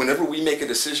said that whenever we make a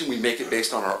decision, we make it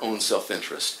based on our own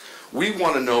self-interest. We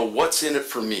want to know what's in it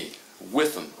for me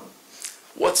with them.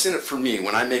 What's in it for me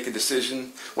when I make a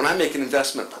decision, when I make an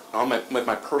investment on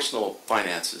my personal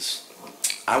finances?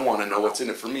 I want to know what's in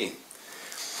it for me.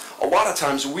 A lot of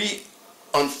times we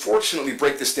unfortunately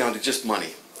break this down to just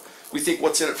money. We think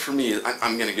what's in it for me,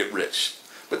 I'm going to get rich.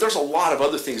 But there's a lot of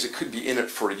other things that could be in it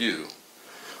for you.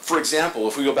 For example,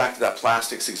 if we go back to that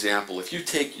plastics example, if you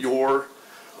take your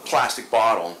plastic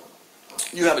bottle,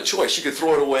 you have a choice. You could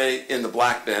throw it away in the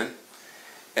black bin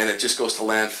and it just goes to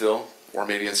landfill or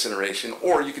maybe incineration,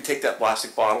 or you could take that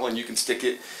plastic bottle and you can stick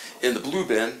it in the blue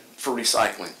bin for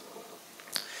recycling.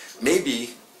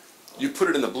 Maybe you put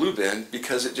it in the blue bin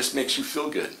because it just makes you feel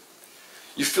good.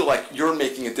 You feel like you're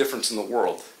making a difference in the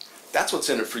world. That's what's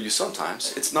in it for you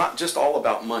sometimes. It's not just all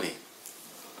about money.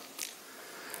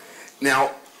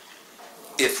 Now,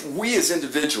 if we as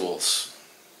individuals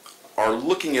are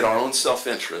looking at our own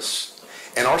self-interest,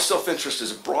 and our self-interest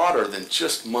is broader than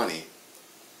just money,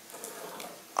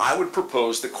 I would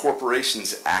propose that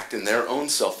corporations act in their own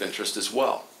self-interest as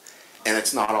well. And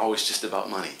it's not always just about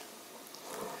money.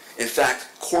 In fact,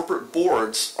 corporate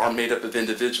boards are made up of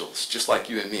individuals, just like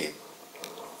you and me.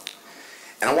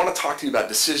 And I want to talk to you about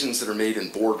decisions that are made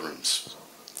in boardrooms.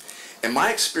 And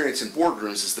my experience in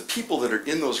boardrooms is the people that are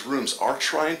in those rooms are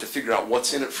trying to figure out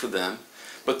what's in it for them,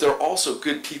 but they're also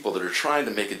good people that are trying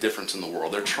to make a difference in the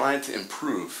world. They're trying to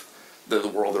improve the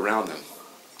world around them.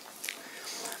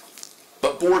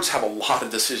 But boards have a lot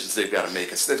of decisions they've got to make.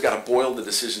 So they've got to boil the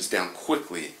decisions down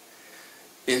quickly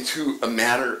into a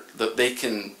matter that they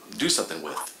can do something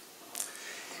with.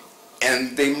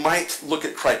 And they might look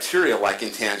at criteria like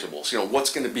intangibles. You know,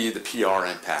 what's going to be the PR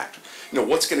impact? You know,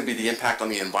 what's going to be the impact on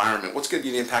the environment? What's going to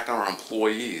be the impact on our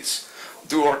employees?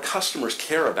 Do our customers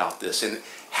care about this? And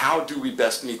how do we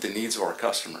best meet the needs of our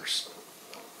customers?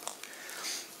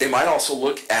 They might also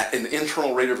look at an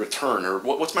internal rate of return, or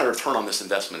what's my return on this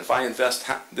investment? If I invest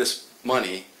this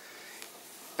money,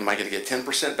 am I going to get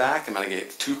 10% back? Am I going to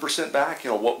get 2% back? You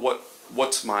know,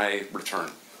 what's my return?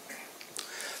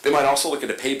 They might also look at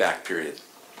a payback period.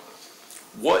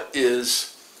 What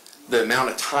is the amount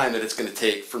of time that it's going to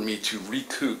take for me to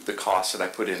recoup the costs that I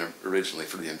put in originally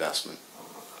for the investment?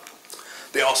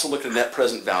 They also look at net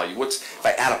present value. If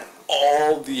I add up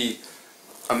all the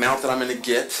amount that I'm going to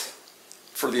get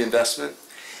for the investment,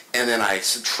 and then I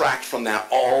subtract from that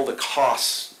all the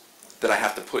costs that I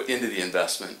have to put into the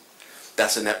investment,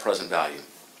 that's a net present value.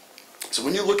 So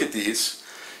when you look at these,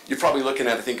 you're probably looking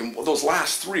at it thinking, well, those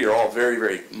last 3 are all very,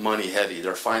 very money heavy.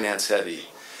 They're finance heavy.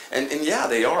 And yeah,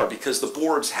 they are, because the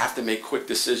boards have to make quick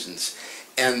decisions.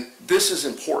 And this is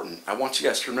important. I want you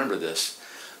guys to remember this,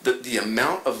 that the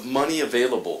amount of money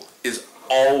available is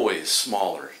always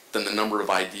smaller than the number of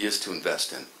ideas to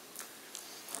invest in.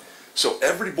 So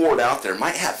every board out there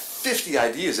might have 50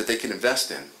 ideas that they can invest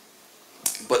in,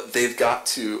 but they've got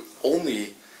to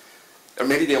only, or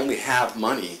maybe they only have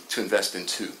money to invest in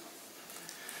 2.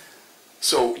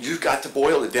 So you've got to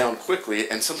boil it down quickly,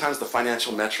 and sometimes the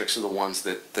financial metrics are the ones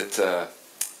that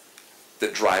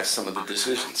drive some of the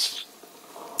decisions.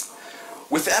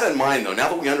 With that in mind, though, now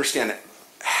that we understand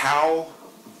how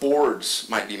boards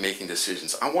might be making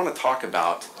decisions, I want to talk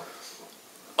about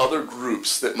other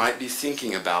groups that might be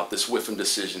thinking about this WIFM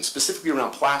decision, specifically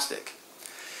around plastic.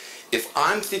 If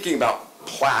I'm thinking about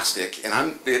plastic, and I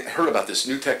heard about this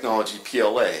new technology,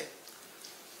 PLA,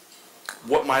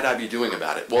 What might I be doing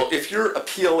about it? Well, if you're a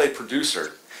PLA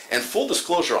producer, and full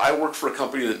disclosure, I work for a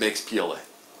company that makes PLA.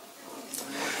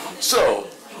 So,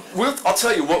 I'll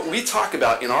tell you, what we talk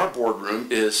about in our boardroom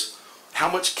is how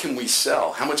much can we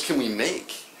sell? How much can we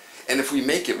make? And if we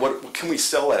make it, what can we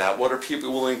sell it at? What are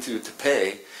people willing to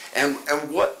pay? And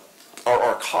what are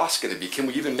our costs going to be? Can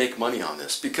we even make money on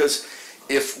this? Because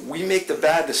if we make the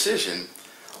bad decision,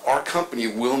 our company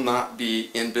will not be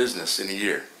in business in a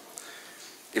year.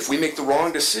 If we make the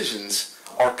wrong decisions,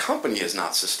 our company is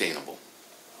not sustainable.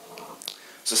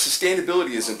 So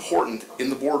sustainability is important in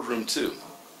the boardroom too.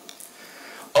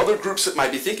 Other groups that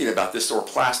might be thinking about this are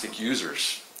plastic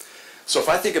users. So if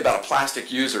I think about a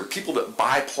plastic user, people that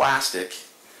buy plastic,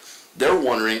 they're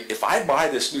wondering, if I buy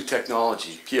this new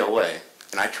technology, PLA,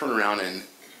 and I turn around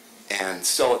and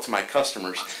sell it to my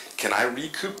customers, can I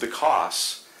recoup the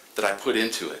costs that I put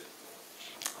into it?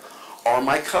 Are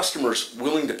my customers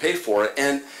willing to pay for it?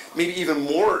 And maybe even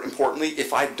more importantly,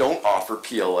 if I don't offer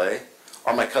PLA,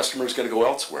 are my customers going to go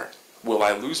elsewhere? Will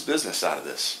I lose business out of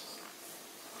this?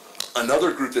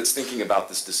 Another group that's thinking about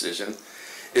this decision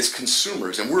is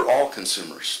consumers, and we're all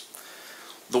consumers.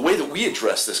 The way that we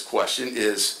address this question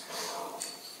is,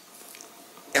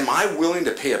 am I willing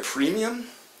to pay a premium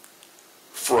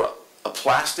for a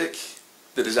plastic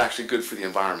that is actually good for the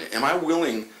environment? Am I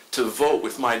willing to vote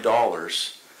with my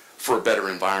dollars for a better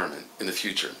environment in the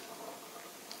future?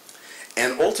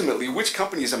 And ultimately, which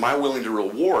companies am I willing to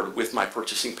reward with my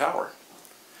purchasing power?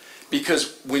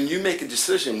 Because when you make a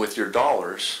decision with your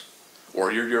dollars, or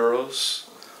your euros,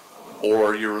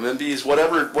 or your renminbis,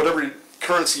 whatever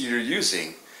currency you're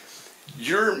using,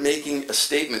 you're making a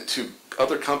statement to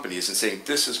other companies and saying,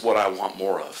 this is what I want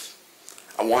more of.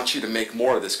 I want you to make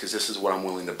more of this because this is what I'm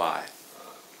willing to buy.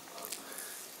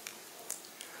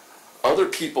 Other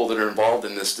people that are involved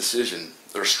in this decision,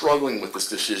 that are struggling with this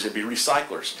decision, be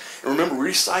recyclers. And remember,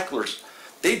 recyclers,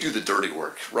 they do the dirty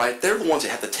work, right? They're the ones that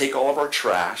have to take all of our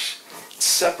trash,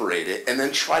 separate it, and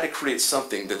then try to create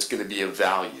something that's going to be of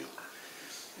value.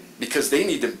 Because they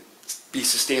need to be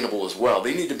sustainable as well.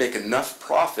 They need to make enough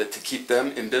profit to keep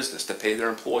them in business, to pay their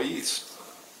employees.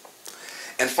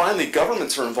 And finally,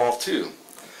 governments are involved too.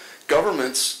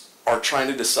 Governments are trying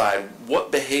to decide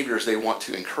what behaviors they want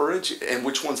to encourage and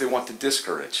which ones they want to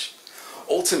discourage.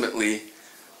 Ultimately,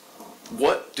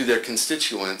 what do their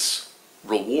constituents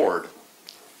reward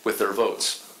with their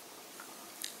votes?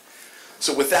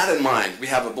 So with that in mind, we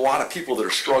have a lot of people that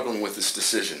are struggling with this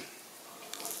decision.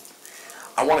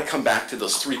 I want to come back to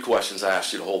those three questions I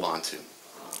asked you to hold on to.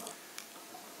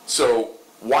 So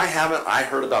why haven't I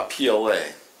heard about PLA?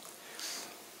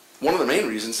 One of the main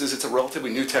reasons is it's a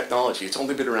relatively new technology. It's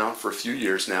only been around for a few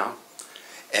years now.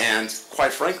 And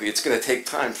quite frankly, it's going to take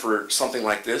time for something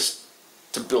like this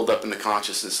to build up in the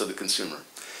consciousness of the consumer.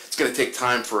 It's going to take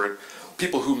time for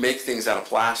people who make things out of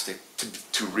plastic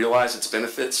to realize its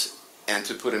benefits and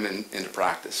to put them into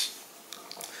practice.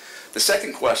 The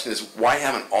second question is, why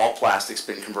haven't all plastics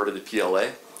been converted to PLA?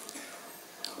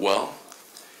 Well,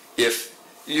 if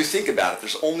you think about it,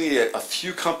 there's only a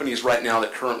few companies right now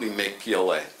that currently make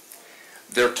PLA.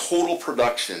 Their total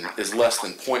production is less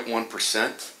than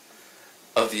 0.1%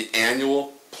 of the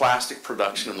annual plastic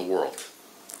production in the world.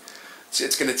 So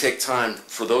it's going to take time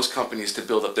for those companies to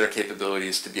build up their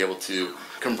capabilities to be able to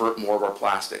convert more of our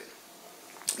plastic.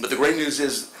 But the great news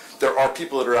is there are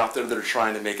people that are out there that are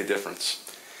trying to make a difference.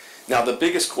 Now the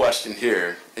biggest question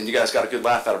here, and you guys got a good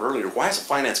laugh out of earlier, why is a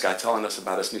finance guy telling us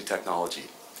about this new technology?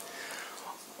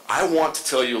 I want to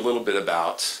tell you a little bit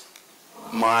about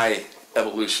my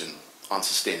evolution on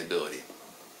sustainability.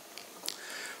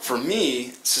 For me,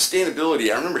 sustainability,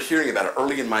 I remember hearing about it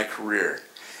early in my career,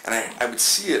 and I would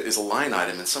see it as a line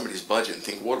item in somebody's budget and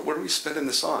think, what are we spending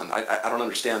this on? I don't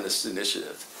understand this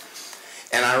initiative.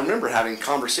 And I remember having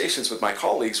conversations with my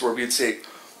colleagues where we'd say,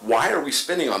 why are we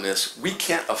spending on this? We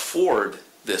can't afford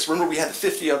this. Remember, we had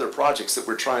 50 other projects that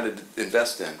we're trying to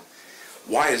invest in.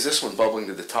 Why is this one bubbling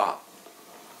to the top?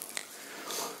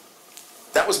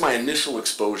 That was my initial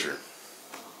exposure.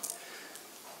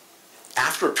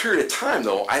 After a period of time,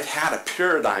 though, I've had a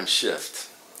paradigm shift.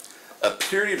 A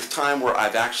period of time where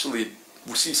I've actually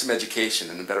received some education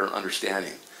and a better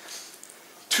understanding.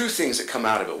 Two things that come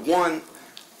out of it. One,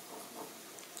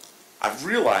 I've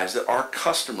realized that our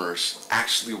customers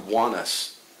actually want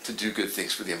us to do good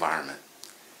things for the environment.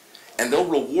 And they'll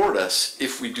reward us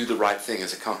if we do the right thing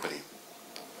as a company.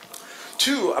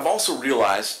 Two, I've also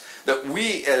realized that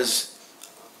we as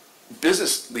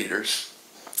business leaders,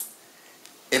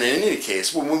 and in any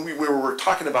case, when we're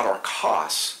talking about our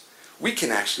costs, we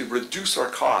can actually reduce our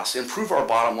costs, improve our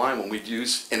bottom line when we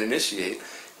use and initiate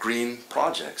green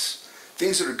projects.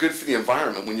 things that are good for the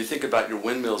environment. When you think about your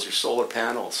windmills, your solar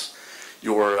panels,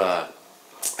 your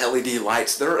LED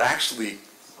lights, there are actually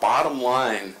bottom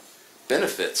line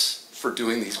benefits for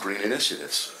doing these green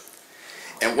initiatives.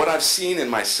 And what I've seen in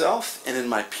myself and in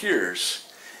my peers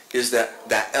is that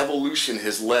that evolution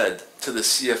has led to the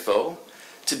CFO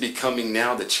to becoming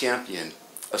now the champion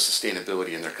of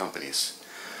sustainability in their companies.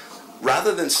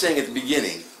 Rather than saying at the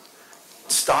beginning,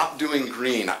 stop doing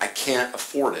green, I can't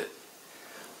afford it,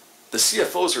 the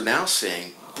CFOs are now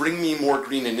saying, bring me more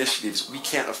green initiatives, we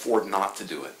can't afford not to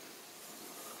do it.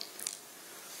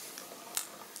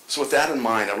 So with that in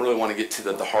mind, I really want to get to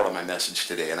the heart of my message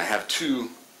today, and I have two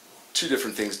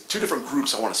different things, two different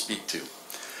groups I want to speak to.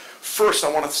 First, I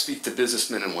want to speak to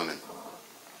businessmen and women,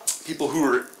 people who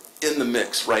are in the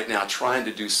mix right now trying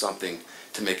to do something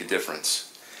to make a difference.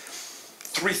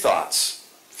 3 thoughts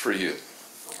for you.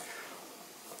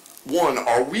 One,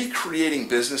 are we creating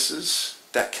businesses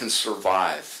that can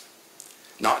survive?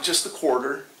 Not just the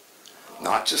quarter,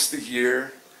 not just the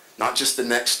year, not just the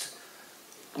next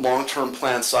long-term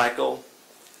plan cycle,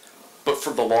 but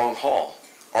for the long haul.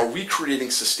 Are we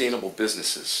creating sustainable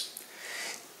businesses?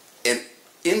 And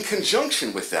in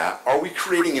conjunction with that, are we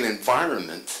creating an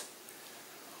environment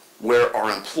where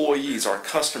our employees, our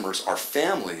customers, our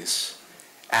families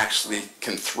actually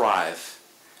can thrive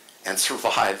and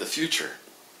survive the future?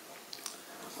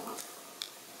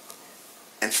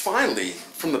 And finally,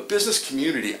 from the business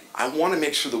community, I want to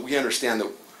make sure that we understand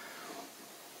that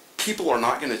people are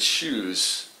not going to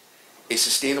choose a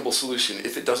sustainable solution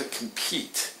if it doesn't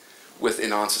compete with a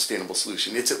non-sustainable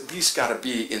solution. It's at least got to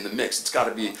be in the mix. It's got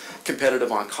to be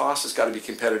competitive on cost. It's got to be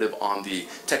competitive on the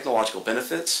technological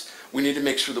benefits. We need to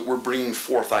make sure that we're bringing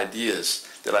forth ideas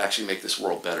that actually make this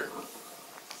world better.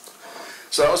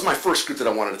 So that was my first group that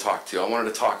I wanted to talk to. I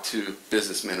wanted to talk to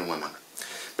businessmen and women.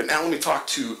 But now let me talk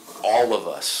to all of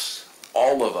us,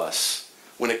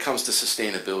 when it comes to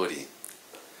sustainability.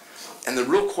 And the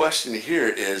real question here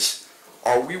is,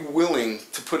 are we willing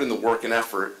to put in the work and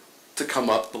effort to come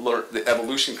up the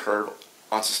evolution curve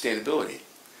on sustainability?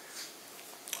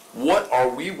 What are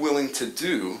we willing to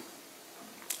do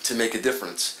to make a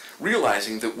difference?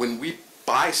 Realizing that when we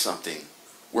buy something,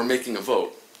 we're making a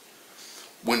vote.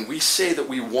 When we say that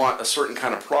we want a certain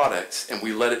kind of product and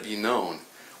we let it be known,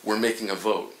 we're making a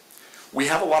vote. We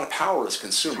have a lot of power as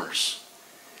consumers,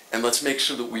 and let's make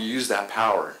sure that we use that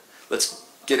power. Let's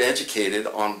get educated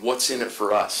on what's in it for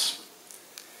us,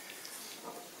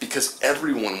 because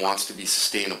everyone wants to be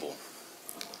sustainable,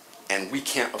 and we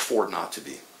can't afford not to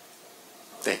be.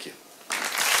 Thank you.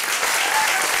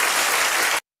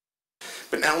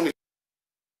 But now let me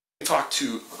talk to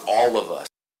all of us.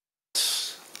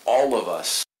 All of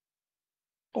us.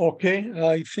 Okay,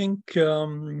 I think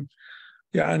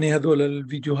يعني هذول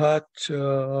الفيديوهات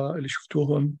اللي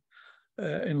شفتوهم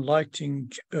enlightening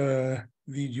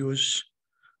videos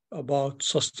about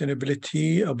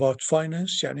sustainability, about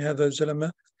finance. يعني هذا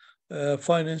الزلمة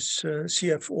finance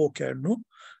CFO كأنه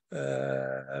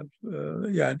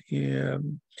يعني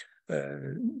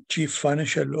chief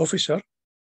financial officer،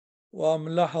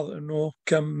 ومنلاحظ أنه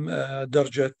كم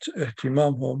درجة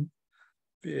اهتمامهم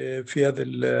في هذا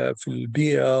في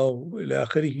البيئة وإلى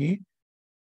آخره.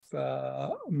 ف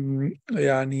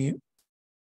يعني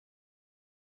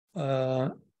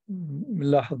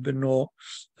نلاحظ بأنه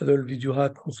هذول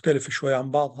الفيديوهات مختلفة شوي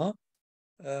عن بعضها،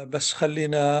 بس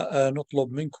خلينا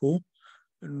نطلب منكم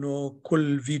أنه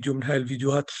كل فيديو من هاي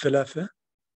الفيديوهات الثلاثة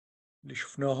اللي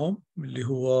شفناهم، اللي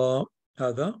هو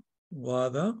هذا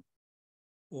وهذا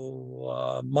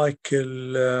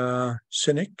ومايكل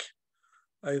سينيك،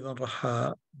 أيضا راح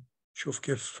نشوف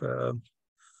كيف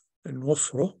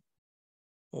نوفره.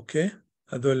 أوكي،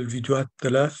 هذول الفيديوهات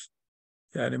الثلاث،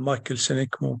 يعني مايكل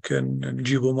سينيك ممكن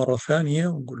نجيبه مرة ثانية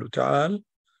ونقول له تعال،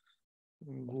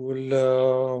 نقول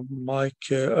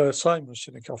سايمون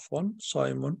سينيك، عفوا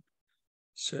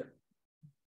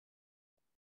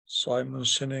سايمون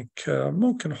سينيك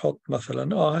ممكن نحط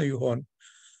مثلا هاي هون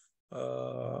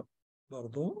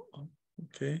برضو.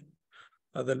 أوكي،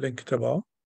 هذا اللينك تبعه.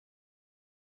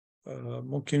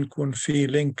 ممكن يكون في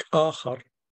لينك آخر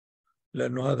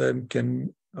لأنه هذا يمكن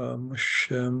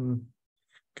مش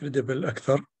كريديبل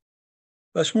أكثر،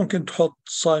 بس ممكن تحط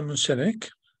سايمون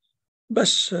سينيك،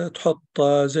 بس تحط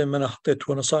زي ما أنا حطيت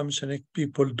هنا سايمون سينيك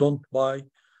people don't buy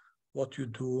what you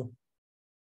do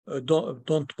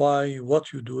don't buy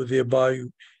what you do, they buy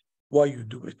why you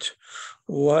do it.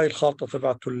 وهاي الخارطة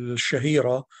تبعته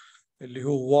الشهيرة اللي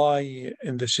هو why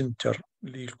in the center،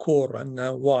 اللي الكور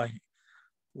عندنا why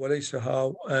وليس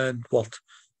how and what.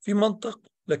 في منطق،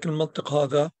 لكن المنطق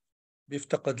هذا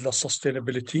بيفتقد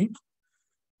للsustainability،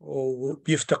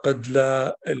 وبيفتقد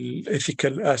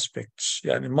للإثيكال أسبيكتس،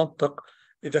 يعني المنطق.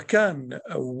 إذا كان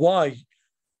واي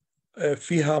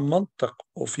فيها منطق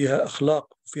وفيها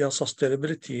أخلاق وفيها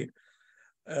sustainability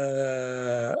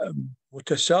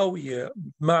متساوية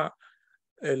مع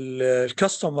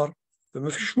الكاستمر، فما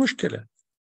فيش مشكلة.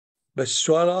 بس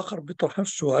السؤال الآخر بيطرح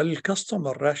نفسه: هل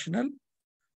الكاستمر rational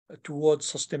towards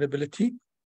sustainability؟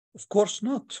 of course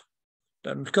not.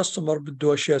 لأن الكاستمر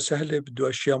بده أشياء سهلة، بده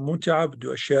أشياء ممتعة،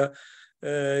 بده أشياء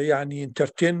يعني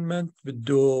انترتينمنت،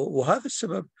 بده. وهذا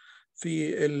السبب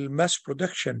في الماس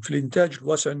برودكشن، في الإنتاج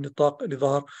الواسع النطاق اللي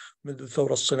ظهر منذ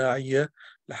الثورة الصناعية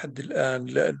لحد الآن.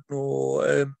 لأنه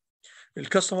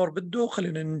الكاستمر بده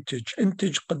خلينا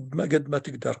انتج قد ما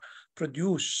تقدر،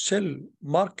 بروديوس سيل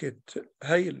ماركت.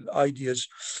 هاي الايدياز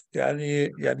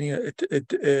يعني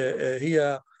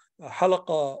هي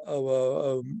حلقة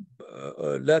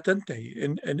لا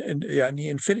تنتهي،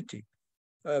 يعني انفينيتي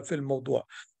في الموضوع.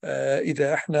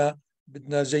 إذا إحنا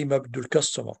بدنا زي ما بده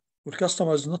الكاستمر،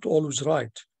 والكاستمر is not always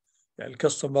right. يعني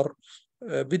الكاستمر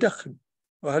بدخن،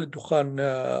 وهل الدخان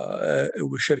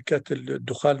وشركات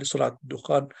الدخان اللي صنعت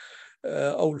الدخان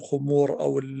أو الخمور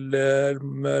أو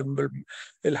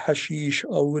الحشيش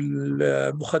أو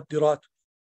المخدرات،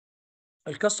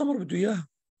 الكاستمر بده إياها،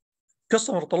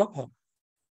 الكاستمر طلبها.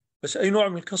 بس أي نوع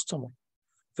من الكاستمر؟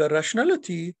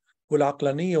 فالراشناليتي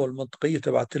والعقلانية والمنطقية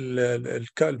تبعت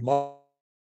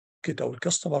الماركت أو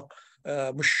الكاستمر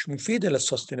مش مفيدة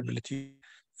للسستينابيلتي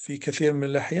في كثير من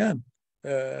الأحيان.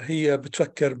 هي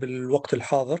بتفكر بالوقت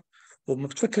الحاضر وما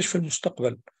بتفكرش في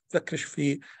المستقبل، بتفكرش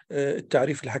في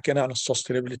التعريف اللي حكينا عن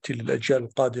السستينابيلتي للأجيال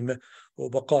القادمة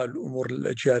وبقاء الأمور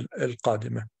للأجيال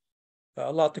القادمة.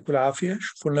 الله يعطيكم العافية.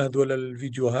 شوفوا لنا هذول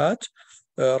الفيديوهات،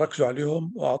 ركزوا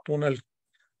عليهم وأعطونا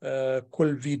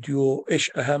كل فيديو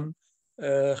إيش أهم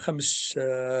 5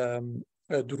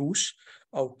 دروس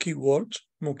أو كي وورد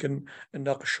ممكن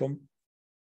نناقشهم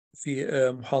في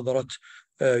محاضرة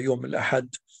يوم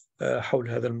الأحد حول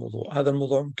هذا الموضوع. هذا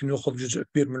الموضوع ممكن يأخذ جزء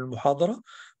كبير من المحاضرة،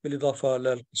 بالإضافة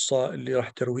للقصة اللي راح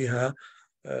ترويها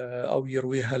أو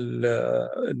يرويها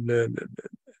اللي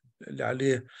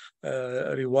عليه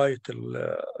رواية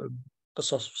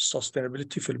قصص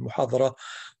sustainability في المحاضرة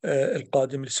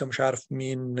القادمة. لسه مش عارف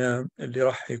مين اللي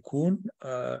راح يكون.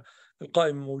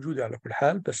 القائمة موجودة على كل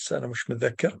حال، بس أنا مش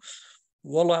متذكر.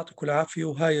 والله يعطيكم العافية.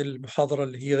 وهاي المحاضرة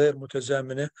اللي هي غير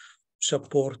متزامنة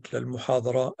سبورت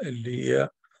للمحاضرة اللي هي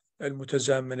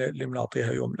المتزامنة اللي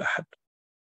بنعطيها يوم الأحد.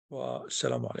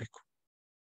 والسلام عليكم.